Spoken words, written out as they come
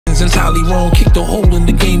entirely wrong. Kicked a hole in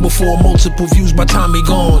the game before multiple views by time he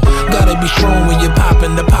gone. Gotta be strong when you're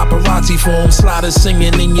popping the paparazzi phone. Sliders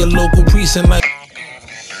singing in your local precinct like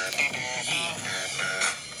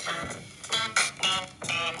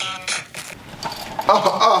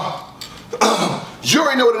you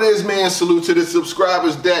already know what it is, man. Salute to the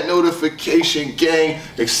subscribers, that notification gang,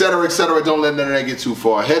 etc., etc. Don't let none of that get too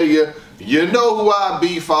far ahead of you. You know who I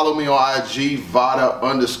be. Follow me on IG,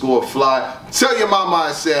 Vada_fly. Tell your mama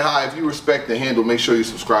I said hi. If you respect the handle, make sure you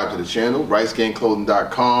subscribe to the channel.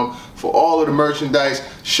 RiceGangClothing.com for all of the merchandise.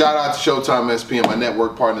 Shout out to Showtime SP and my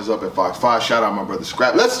network partners up at Fox 5. Shout out my brother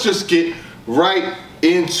Scrap. Let's just get right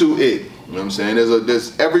into it. You know what I'm saying?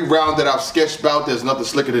 There's every round that I've sketched about, there's nothing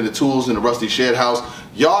slicker than the tools in the rusty shed house.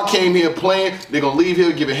 Y'all came here playing, they're gonna leave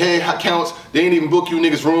here giving head counts. They ain't even book you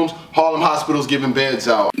niggas rooms. Harlem hospitals giving beds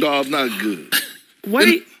out. No, I'm not good.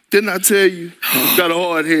 Wait. Didn't I tell you? Got a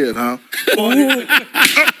hard head, huh? Didn't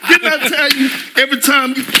I tell you? Every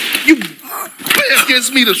time you play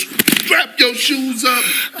against me to strap your shoes up.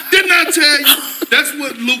 Didn't I tell you? That's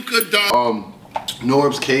what Luca does.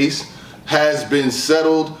 Norbes' case has been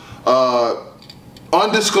settled.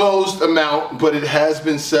 Undisclosed amount, but it has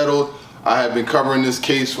been settled. I have been covering this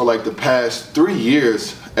case for like the past 3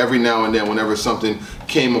 years. Every now and then, whenever something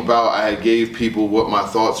came about, I gave people what my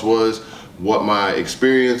thoughts was, what my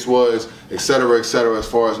experience was, etc., etc., as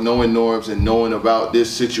far as knowing Norbes and knowing about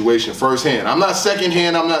this situation firsthand. I'm not second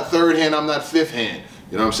hand, I'm not third hand, I'm not fifth hand.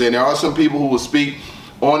 You know what I'm saying? There are some people who will speak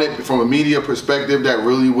on it from a media perspective that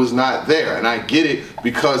really was not there, and I get it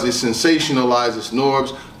because it sensationalizes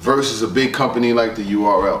Norbes versus a big company like the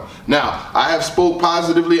URL. Now, I have spoke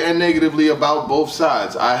positively and negatively about both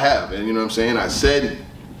sides. I have, and you know what I'm saying? I said,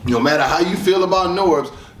 no matter how you feel about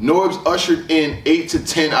Norbes, Norbes ushered in 8 to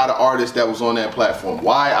 10 out of artists that was on that platform.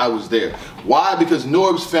 Why? I was there. Why? Because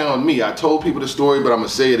Norbes found me. I told people the story, but I'm gonna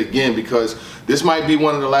say it again because this might be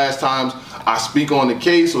one of the last times I speak on the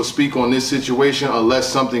case or speak on this situation unless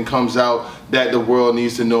something comes out that the world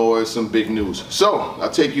needs to know or some big news. So, I'll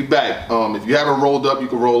take you back. If you haven't rolled up, you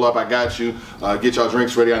can roll up. I got you. Get y'all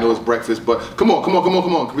drinks ready. I know it's breakfast, but come on, come on, come on,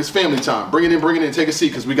 come on. It's family time. Bring it in, take a seat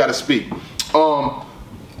because we got to speak.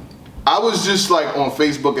 I was just like on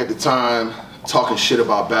Facebook at the time talking shit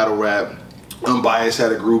about battle rap. Unbiased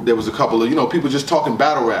had a group. There was a couple of, you know, people just talking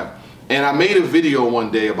battle rap. And I made a video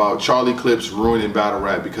one day about Charlie Clips ruining battle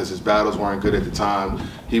rap because his battles weren't good at the time.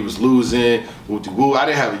 He was losing, woo-de-woo. I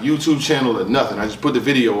didn't have a YouTube channel or nothing. I just put the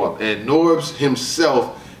video up. And Norbes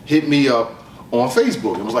himself hit me up on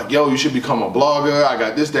Facebook. It was like, yo, you should become a blogger. I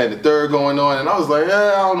got this, that, and the third going on. And I was like,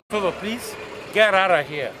 yeah, I don't know. Please, get out of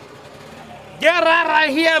here. Get out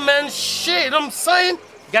of here, man. Shit, I'm saying.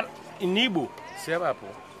 Get in Igbo.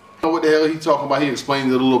 What the hell he talking about? He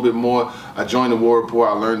explained it a little bit more. I joined the War Report.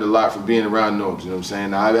 I learned a lot from being around Norbes. You know what I'm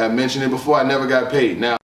saying? Now, I mentioned it before. I never got paid.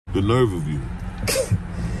 Now, The nerve of you.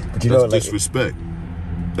 But you know, That's like, disrespect.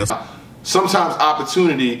 That's sometimes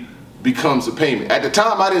opportunity becomes a payment. At the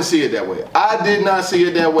time, I didn't see it that way. I did not see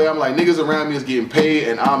it that way. I'm like, niggas around me is getting paid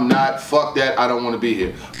and I'm not. Fuck that. I don't want to be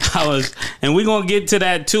here. And we're going to get to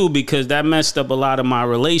that too because that messed up a lot of my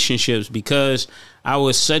relationships because I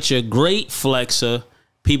was such a great flexer.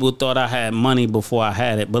 People thought I had money before I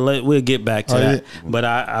had it, but we'll get back to that. Yeah. But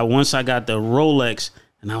I once I got the Rolex,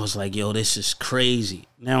 and I was like, yo, this is crazy.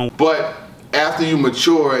 Now, but after you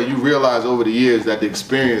mature and you realize over the years that the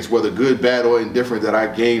experience, whether good, bad, or indifferent, that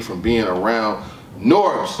I gained from being around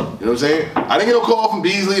Norbes, you know what I'm saying? I didn't get no call from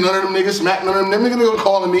Beasley, none of them niggas, Smack, none of them niggas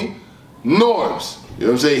calling me. Norbes. You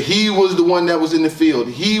know what I'm saying? He was the one that was in the field.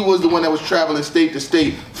 He was the one that was traveling state to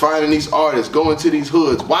state, finding these artists, going to these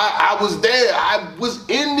hoods. Why? I was there. I was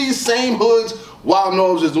in these same hoods while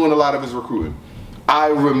Norbes was doing a lot of his recruiting. I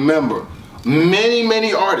remember many,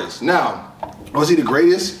 many artists. Now, was he the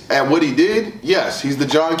greatest at what he did? Yes, he's the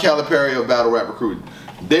John Calipari of battle rap recruiting.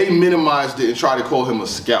 They minimized it and tried to call him a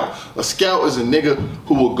scout. A scout is a nigga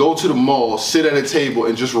who will go to the mall, sit at a table,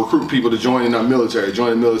 and just recruit people to join in our military.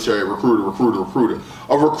 Join the military, recruiter, recruiter, recruiter.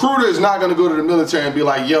 A recruiter is not gonna go to the military and be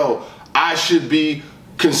like, yo, I should be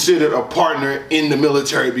considered a partner in the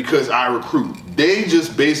military because I recruit. They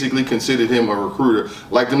just basically considered him a recruiter.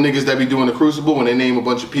 Like them niggas that be doing the Crucible when they name a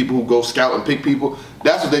bunch of people who go scout and pick people.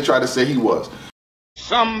 That's what they try to say he was.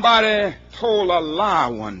 Somebody told a lie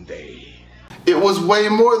one day. It was way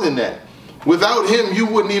more than that. Without him, you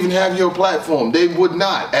wouldn't even have your platform. They would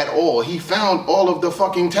not at all. He found all of the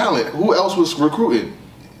fucking talent. Who else was recruiting?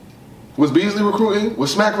 Was Beasley recruiting?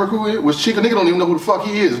 Was Smack recruiting? Was Chica? Nigga don't even know who the fuck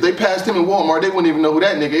he is. If they passed him in Walmart, they wouldn't even know who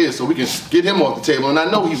that nigga is. So we can get him off the table. And I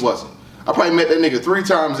know he wasn't. I probably met that nigga 3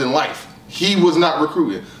 times in life. He was not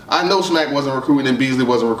recruiting. I know Smack wasn't recruiting and Beasley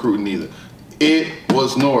wasn't recruiting either. It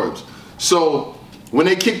was Norbes. So when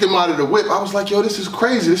they kicked him out of the whip, I was like, yo, this is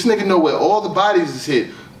crazy. This nigga know where all the bodies is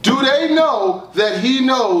hit. Do they know that he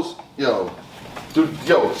knows? Yo, dude,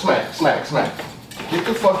 yo, smack. Get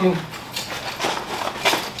the fucking,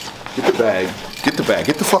 get the bag. Get the bag,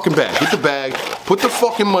 get the fucking bag, get the bag, put the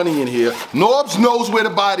fucking money in here. Norbes knows where the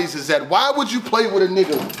bodies is at. Why would you play with a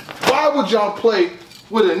nigga? Why would y'all play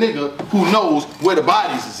with a nigga who knows where the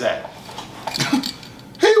bodies is at?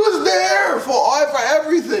 He was there for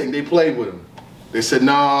everything. They played with him. They said,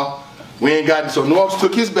 nah, we ain't got it. So Norbes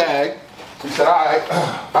took his bag. He said, all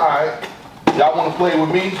right. Y'all wanna play with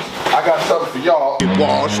me? I got something for y'all. Get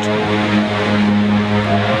washed.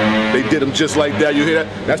 They did them just like that, you hear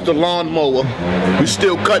that? That's the lawnmower. We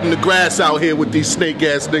still cutting the grass out here with these snake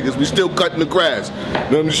ass niggas. We still cutting the grass. You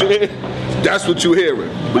know what I'm saying? That's what you hearing.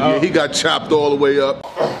 But yeah, he got chopped all the way up.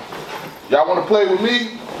 Y'all wanna play with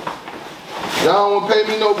me? Y'all don't wanna pay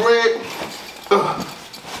me no bread?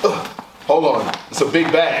 Hold on, it's a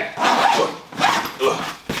big bag.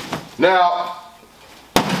 Now,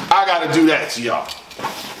 I gotta do that to y'all.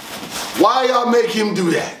 Why y'all make him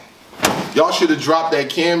do that? Y'all should have dropped that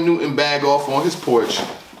Cam Newton bag off on his porch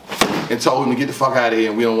and told him to get the fuck out of here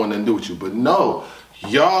and we don't want nothing to do with you. But no,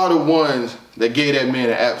 y'all the ones that gave that man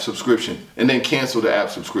an app subscription and then canceled the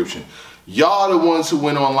app subscription. Y'all the ones who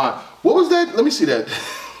went online. What was that? Let me see that.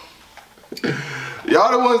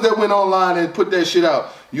 Y'all the ones that went online and put that shit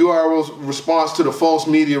out. URL's response to the false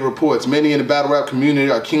media reports. Many in the battle rap community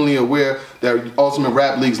are keenly aware that Ultimate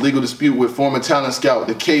Rap League's legal dispute with former talent scout,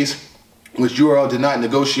 the case which URL did not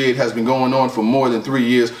negotiate, has been going on for more than 3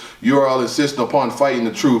 years. URL insists upon fighting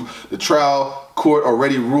the truth. The trial court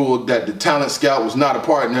already ruled that the talent scout was not a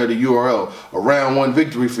partner of the URL. A round 1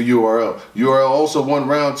 victory for URL. URL also won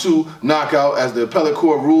round 2 knockout as the appellate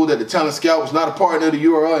court ruled that the talent scout was not a partner of the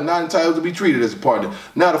URL and not entitled to be treated as a partner.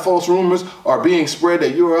 Now the false rumors are being spread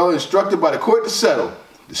that URL instructed by the court to settle.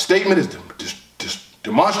 The statement is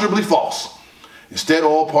demonstrably false. Instead,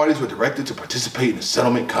 all parties were directed to participate in a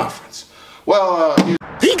settlement conference. Well,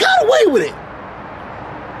 he got away with it,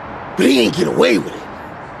 but he ain't get away with it.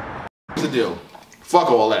 Here's the deal. Fuck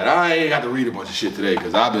all that. I ain't got to read a bunch of shit today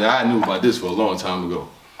because I knew about this for a long time ago.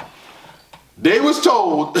 They was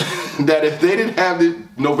told that if they didn't have the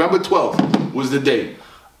November 12th was the date.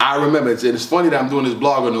 I remember, it's funny that I'm doing this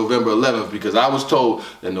blog on November 11th because I was told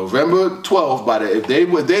that November 12th, if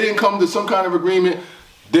they didn't come to some kind of agreement,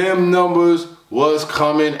 them numbers was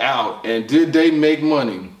coming out. And did they make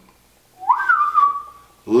money?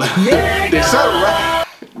 They settled, right?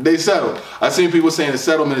 They settled. I've seen people saying a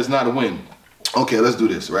settlement is not a win. Okay, let's do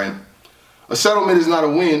this, right? A settlement is not a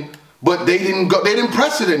win, but they didn't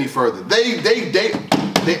press it any further.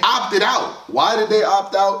 They opted out. Why did they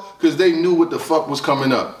opt out? Because they knew what the fuck was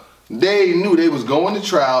coming up. They knew they was going to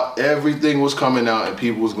trial, everything was coming out, and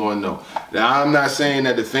people was going to know. Now, I'm not saying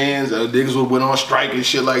that the fans, niggas would went on strike and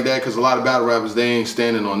shit like that, because a lot of battle rappers, they ain't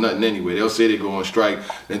standing on nothing anyway. They'll say they go on strike,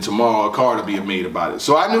 then tomorrow a card will be made about it.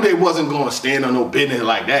 So I knew they wasn't going to stand on no business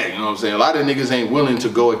like that, you know what I'm saying? A lot of niggas ain't willing to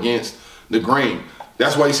go against the grain.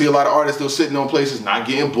 That's why you see a lot of artists still sitting on places, not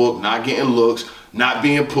getting booked, not getting looks, not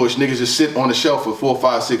being pushed. Niggas just sit on the shelf for 4,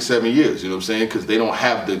 5, 6, 7 years, you know what I'm saying? Because they don't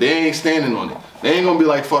have they ain't standing on it. They ain't gonna be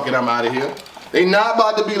like, fuck it, I'm out of here. They not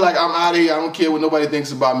about to be like, I'm out of here, I don't care what nobody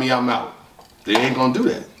thinks about me, I'm out. They ain't gonna do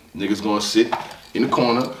that. Niggas gonna sit in the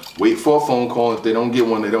corner, wait for a phone call. If they don't get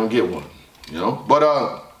one, they don't get one, you know? But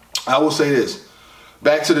I will say this.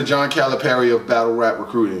 Back to the John Calipari of battle rap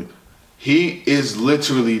recruiting. He is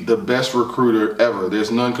literally the best recruiter ever.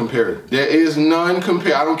 There's none compared. There is none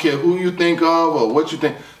compared. I don't care who you think of or what you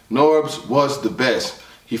think. Norbes was the best.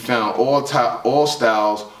 He found all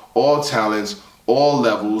styles, all talents, all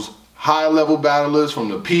levels, high-level battlers from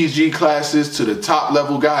the PG classes to the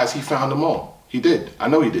top-level guys. He found them all. He did. I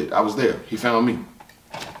know he did. I was there. He found me.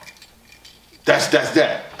 That's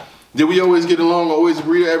that. Did we always get along, always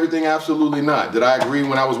agree to everything? Absolutely not. Did I agree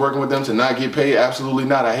when I was working with them to not get paid? Absolutely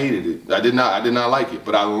not. I hated it. I did not like it.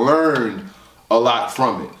 But I learned a lot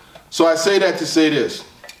from it. So I say that to say this.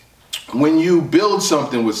 When you build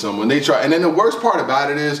something with someone, they try, and then the worst part about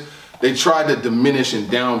it is they tried to diminish and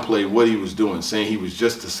downplay what he was doing, saying he was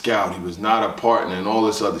just a scout, he was not a partner, and all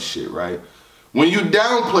this other shit, right? When you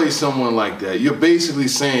downplay someone like that, you're basically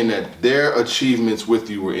saying that their achievements with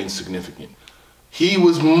you were insignificant. He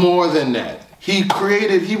was more than that. He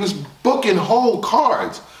was booking whole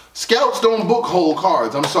cards. Scouts don't book whole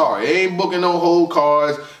cards, I'm sorry. They ain't booking no whole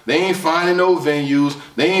cards. They ain't finding no venues.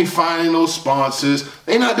 They ain't finding no sponsors.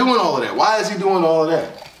 They not doing all of that. Why is he doing all of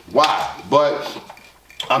that? Why? But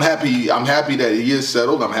I'm happy that he is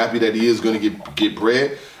settled. I'm happy that he is gonna get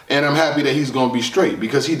bread. And I'm happy that he's gonna be straight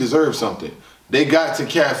because he deserves something. They got to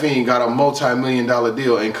caffeine, got a multi-million-dollar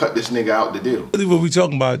deal, and cut this nigga out the deal. Really, what we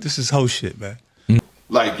talking about? This is whole shit, man.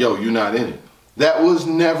 Like, yo, you're not in it. That was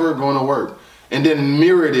never gonna work. And then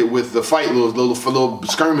mirrored it with the fight little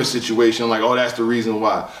skirmish situation, like, oh, that's the reason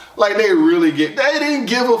why. Like, they didn't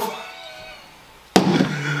give a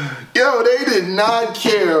yo, they did not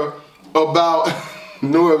care about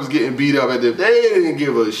Norbes getting beat up at them. They didn't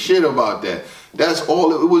give a shit about that. That's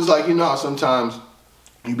all. It was like, you know how sometimes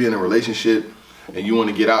you be in a relationship and you want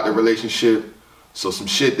to get out the relationship, so some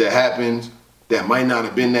shit that happens that might not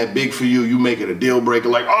have been that big for you, you make it a deal breaker,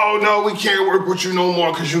 like, oh no, we can't work with you no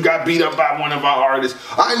more because you got beat up by one of our artists.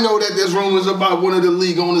 I know that there's rumors about one of the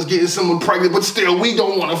league owners getting someone pregnant, but still, we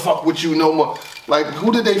don't want to fuck with you no more. Like,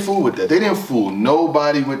 who did they fool with that? They didn't fool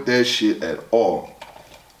nobody with that shit at all.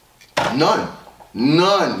 None.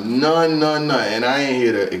 None. And I ain't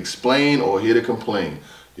here to explain or here to complain.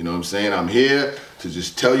 You know what I'm saying? I'm here to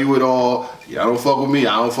just tell you it all. Y'all don't fuck with me,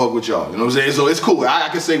 I don't fuck with y'all. You know what I'm saying? So it's cool. I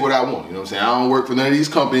can say what I want. You know what I'm saying? I don't work for none of these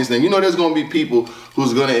companies. Then you know there's gonna be people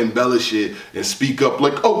who's gonna embellish it and speak up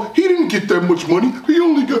like, oh, he didn't get that much money. He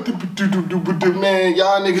only got the man.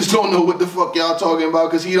 Y'all niggas don't know what the fuck y'all talking about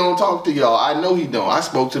because he don't talk to y'all. I know he don't. I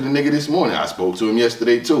spoke to the nigga this morning. I spoke to him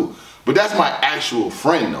yesterday too. But that's my actual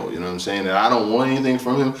friend though, you know what I'm saying? That I don't want anything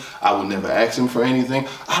from him. I would never ask him for anything.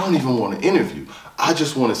 I don't even want to interview. I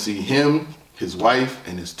just want to see him, his wife,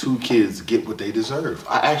 and his 2 kids get what they deserve.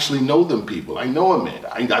 I actually know them people. I know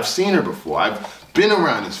Amanda. I've seen her before. I've been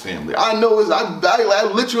around his family. I know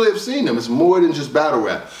I literally have seen them. It's more than just battle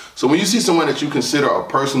rap. So when you see someone that you consider a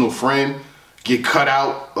personal friend get cut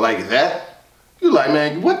out like that, you're like,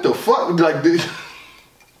 man, what the fuck? Like, these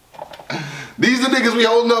are niggas we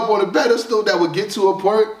holding up on a pedestal that would get to a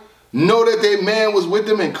point, know that their man was with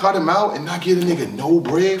them and cut him out and not get a nigga no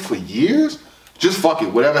bread for years? Just fuck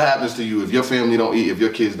it. Whatever happens to you, if your family don't eat, if your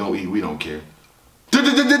kids don't eat, we don't care.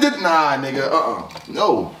 Nah, nigga,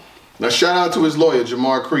 no. Now shout out to his lawyer,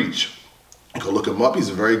 Jamar Creech. Go look him up, he's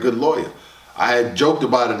a very good lawyer. I had joked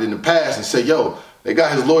about it in the past and said, yo, they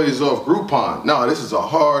got his lawyers off Groupon. No, this is a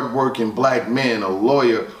hard-working black man, a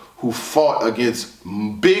lawyer who fought against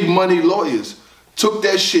big money lawyers, took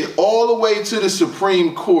that shit all the way to the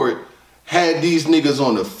Supreme Court, had these niggas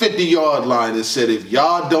on the 50-yard line and said, if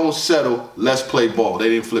y'all don't settle, let's play ball. They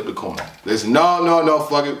didn't flip the coin. They said, no,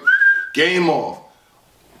 fuck it, game off.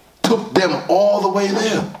 Took them all the way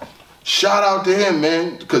there. Shout out to him,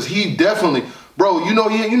 man, because he definitely, bro, you know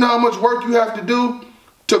how much work you have to do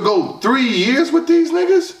to go 3 years with these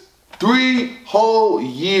niggas? 3 whole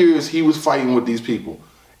years he was fighting with these people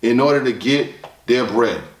in order to get their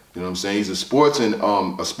bread. You know what I'm saying? He's a sports and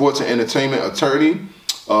entertainment attorney.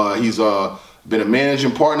 He's been a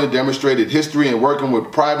managing partner, demonstrated history in working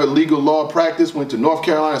with private legal law practice, went to North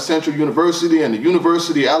Carolina Central University and the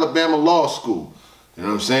University of Alabama Law School. You know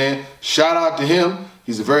what I'm saying? Shout out to him.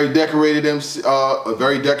 He's a very decorated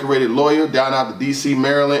lawyer down out the DC,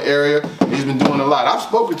 Maryland area. He's been doing a lot. I've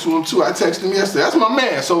spoken to him too. I texted him yesterday. That's my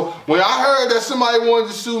man. So when I heard that somebody wanted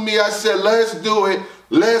to sue me, I said, let's do it.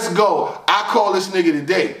 Let's go. I call this nigga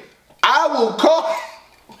today. I will call.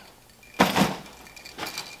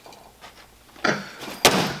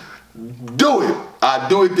 Do it. I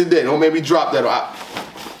do it today. Don't make me drop that.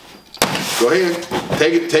 Go ahead.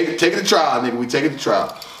 Take it to trial, nigga. We take it to trial.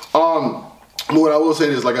 What I will say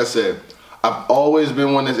is, like I said, I've always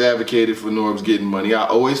been one that's advocated for Norbes getting money. I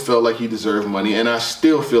always felt like he deserved money, and I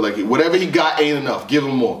still feel like whatever he got ain't enough. Give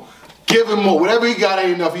him more. Give him more. Whatever he got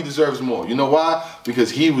ain't enough. He deserves more. You know why?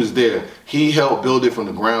 Because he was there. He helped build it from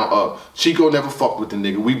the ground up. Chico never fucked with the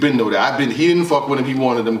nigga. We been know that. He didn't fuck with him. He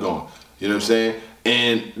wanted them gone. You know what I'm saying?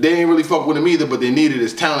 And they ain't really fuck with him either, but they needed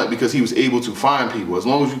his talent because he was able to find people. As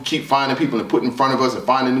long as you keep finding people and put in front of us and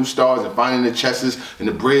finding new stars and finding the Chesses and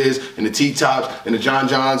the Briz and the T-Tops and the John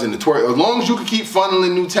Johns and the Twerk, as long as you can keep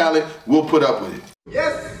funneling new talent, we'll put up with it.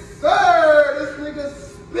 Yes, sir! This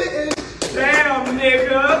nigga's spitting. Damn,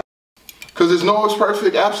 nigga! Because is Norbes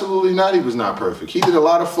perfect? Absolutely not. He was not perfect. He did a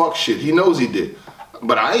lot of fuck shit. He knows he did.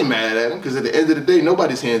 But I ain't mad at him because at the end of the day,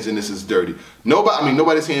 nobody's hands in this is dirty.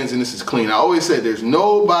 Nobody's hands in this is clean. I always say there's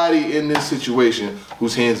nobody in this situation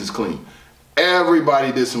whose hands is clean.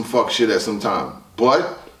 Everybody did some fuck shit at some time.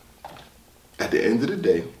 But at the end of the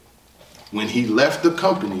day, when he left the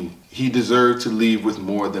company, he deserved to leave with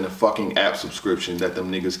more than a fucking app subscription that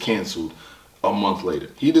them niggas canceled a month later.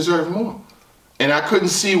 He deserved more. And I couldn't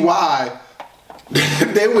see why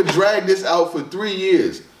they would drag this out for 3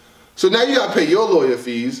 years. So now you gotta pay your lawyer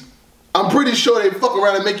fees. I'm pretty sure they fuck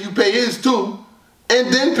around and make you pay his too.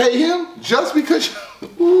 And then pay him just because,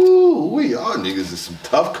 y'all niggas is some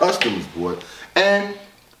tough customers, boy. And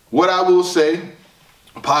what I will say,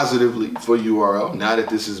 positively for URL. Now that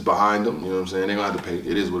this is behind them, you know what I'm saying? They're gonna have to pay.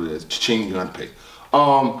 It is what it is. Ching, you're gonna have to pay.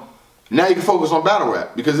 Now you can focus on battle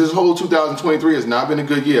rap because this whole 2023 has not been a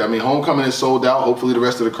good year. I mean, Homecoming is sold out. Hopefully the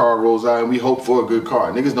rest of the card rolls out and we hope for a good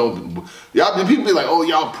card. Niggas don't, y'all, people be like, oh,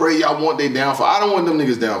 y'all pray, y'all want they downfall. I don't want them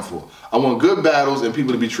niggas downfall. I want good battles and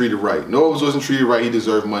people to be treated right. Norbes wasn't treated right. He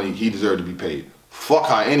deserved money. He deserved to be paid. Fuck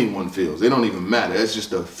how anyone feels. They don't even matter. That's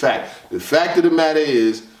just a fact. The fact of the matter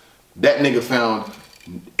is that nigga found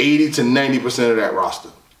 80 to 90% of that roster.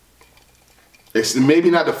 It's maybe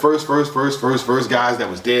not the first guys that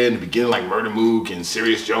was there in the beginning, like Murder Mook and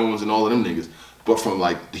Serious Jones and all of them niggas. But from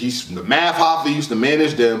like, he's the Math Hoffa, he used to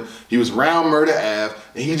manage them. He was around Murder Ave,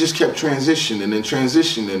 and he just kept transitioning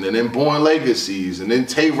and then Born Legacies, and then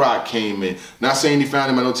Tay Rock came in. Not saying he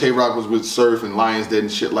found him, I know Tay Rock was with Surf and Lions Den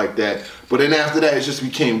and shit like that. But then after that, it just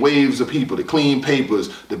became waves of people. The Clean Papers,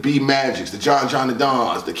 the B Magics, the John the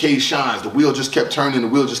Dons, the K Shines. The wheel just kept turning,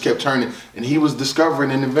 and he was discovering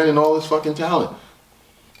and inventing all his fucking talent.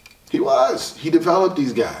 He developed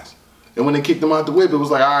these guys. And when they kicked him out the whip, it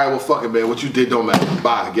was like, all right, well, fuck it, man. What you did don't matter.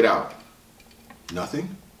 Bye, get out.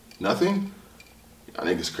 Nothing? Nothing? I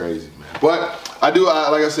think it's crazy, man. But like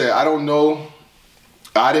I said, I don't know.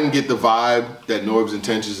 I didn't get the vibe that Norbes'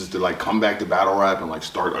 intentions is to like come back to battle rap and like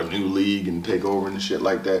start a new league and take over and shit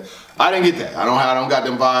like that. I didn't get that. I don't got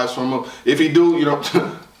them vibes from him. If he do, you know,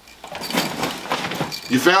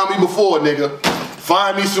 you found me before, nigga.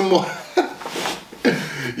 Find me some more.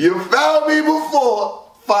 You found me before.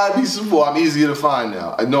 Find me some more. I'm easier to find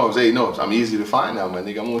now. Norbes, hey Norbes, I'm easy to find now, my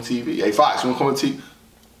nigga. I'm on TV. Hey Fox, you wanna come on TV?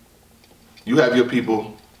 You have your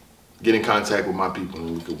people. Get in contact with my people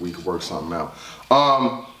and we could work something out.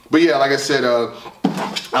 But yeah, like I said,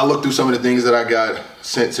 I looked through some of the things that I got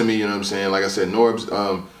sent to me, you know what I'm saying? Like I said, Norbes,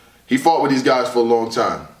 he fought with these guys for a long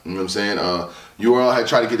time, you know what I'm saying? URL had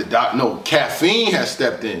tried to get the Caffeine has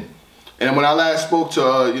stepped in. And when I last spoke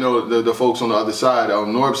to, you know, the folks on the other side,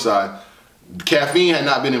 on Norbes' side, Caffeine had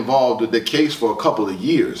not been involved with the case for a couple of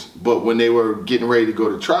years. But when they were getting ready to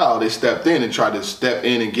go to trial, they stepped in and tried to step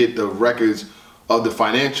in and get the records of the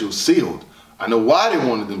financials sealed. I know why they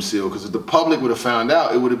wanted them sealed, because if the public would have found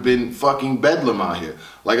out, it would have been fucking bedlam out here.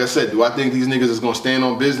 Like I said, do I think these niggas is gonna stand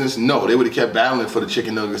on business? No, they would have kept battling for the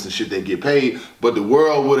chicken nuggets and shit they get paid, but the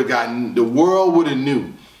world would have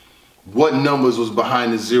knew what numbers was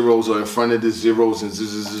behind the zeros or in front of the zeros and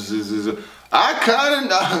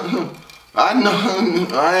I know,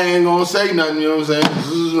 I ain't gonna say nothing, you know what I'm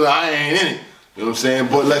saying? I ain't in it, you know what I'm saying?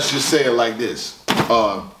 But let's just say it like this.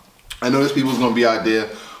 I know there's people's gonna be out there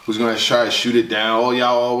who's gonna try to shoot it down. Oh,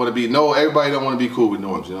 y'all all wanna be, no, everybody don't wanna be cool with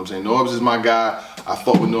Norbes, you know what I'm saying? Norbes is my guy. I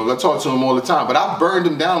fuck with Norbes. I talk to him all the time, but I've burned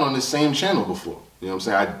him down on this same channel before. You know what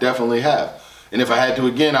I'm saying? I definitely have. And if I had to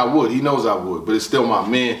again, I would. He knows I would, but it's still my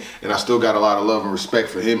man, and I still got a lot of love and respect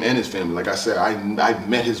for him and his family. Like I said, I've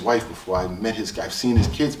met his wife before. I've seen his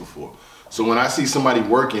kids before. So when I see somebody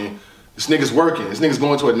working, this nigga's working. This nigga's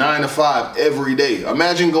going to a 9 to 5 every day.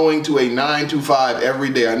 Imagine going to a 9 to 5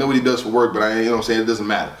 every day. I know what he does for work, but you know what I'm saying? It doesn't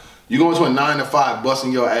matter. You going to a 9 to 5,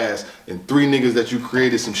 busting your ass, and 3 niggas that you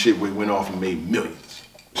created some shit with went off and made millions.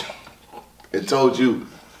 It told you,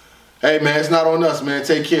 hey man, it's not on us, man.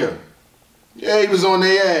 Take care. Yeah, he was on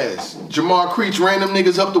their ass. Jamar Creech ran them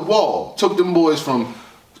niggas up the wall. Took them boys from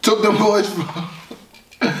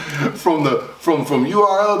from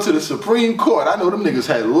URL to the Supreme Court. I know them niggas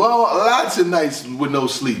had lots of nights with no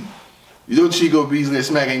sleep. You know Chico Beasley and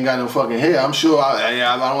Smack ain't got no fucking hair. I'm sure I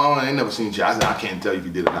ain't never seen you. I can't tell you if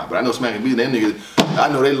you did or not, but I know Smack and Beasley, them niggas, I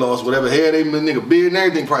know they lost whatever hair they nigga beard and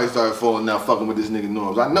everything probably started falling now fucking with this nigga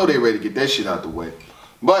Norbes. I know they ready to get that shit out the way.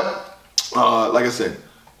 But like I said,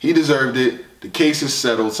 he deserved it. The case is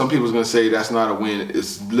settled. Some people's gonna say that's not a win.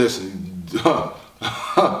 Listen,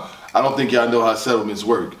 I don't think y'all know how settlements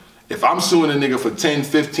work. If I'm suing a nigga for 10,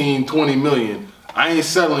 15, 20 million, I ain't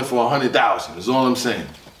settling for 100,000. That's all I'm saying.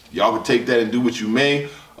 Y'all can take that and do what you may.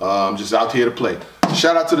 I'm just out here to play.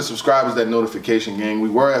 Shout out to the subscribers, that notification gang. We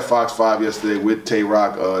were at Fox 5 yesterday with Tay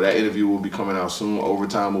Rock. That interview will be coming out soon.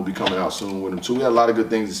 Overtime will be coming out soon with him too. We had a lot of good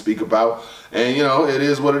things to speak about. And you know, it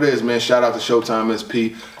is what it is, man. Shout out to Showtime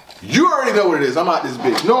SP. You already know what it is. I'm out this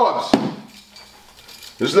bitch. Norbes,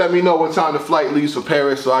 just let me know what time the flight leaves for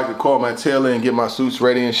Paris so I can call my tailor and get my suits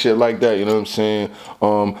ready and shit like that. You know what I'm saying?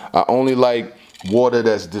 I only like water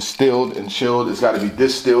that's distilled and chilled. It's got to be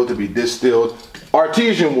distilled to be distilled.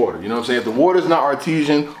 Artesian water, you know what I'm saying? If the water's not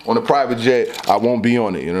artesian on a private jet, I won't be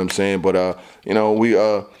on it, you know what I'm saying? But, you know, we,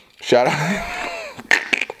 shout out.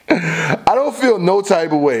 I don't feel no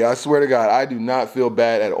type of way. I swear to God, I do not feel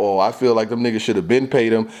bad at all. I feel like them niggas should have been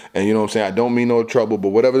paid him. And you know what I'm saying? I don't mean no trouble, but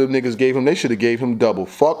whatever them niggas gave him, they should have gave him double.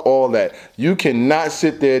 Fuck all that. You cannot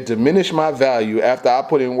sit there, diminish my value after I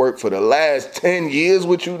put in work for the last 10 years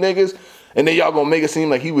with you niggas. And then y'all gonna make it seem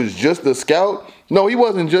like he was just a scout? No, he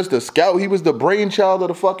wasn't just a scout. He was the brainchild of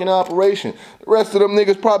the fucking operation. The rest of them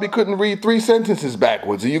niggas probably couldn't read 3 sentences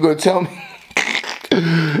backwards. Are you gonna tell me?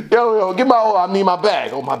 Yo, get my, I need my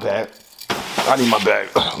bag. Oh, my bag. I need my bag.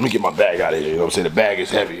 Let me get my bag out of here. You know what I'm saying? The bag is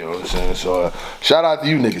heavy. You know what I'm saying? So, shout out to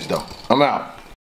you niggas, though. I'm out.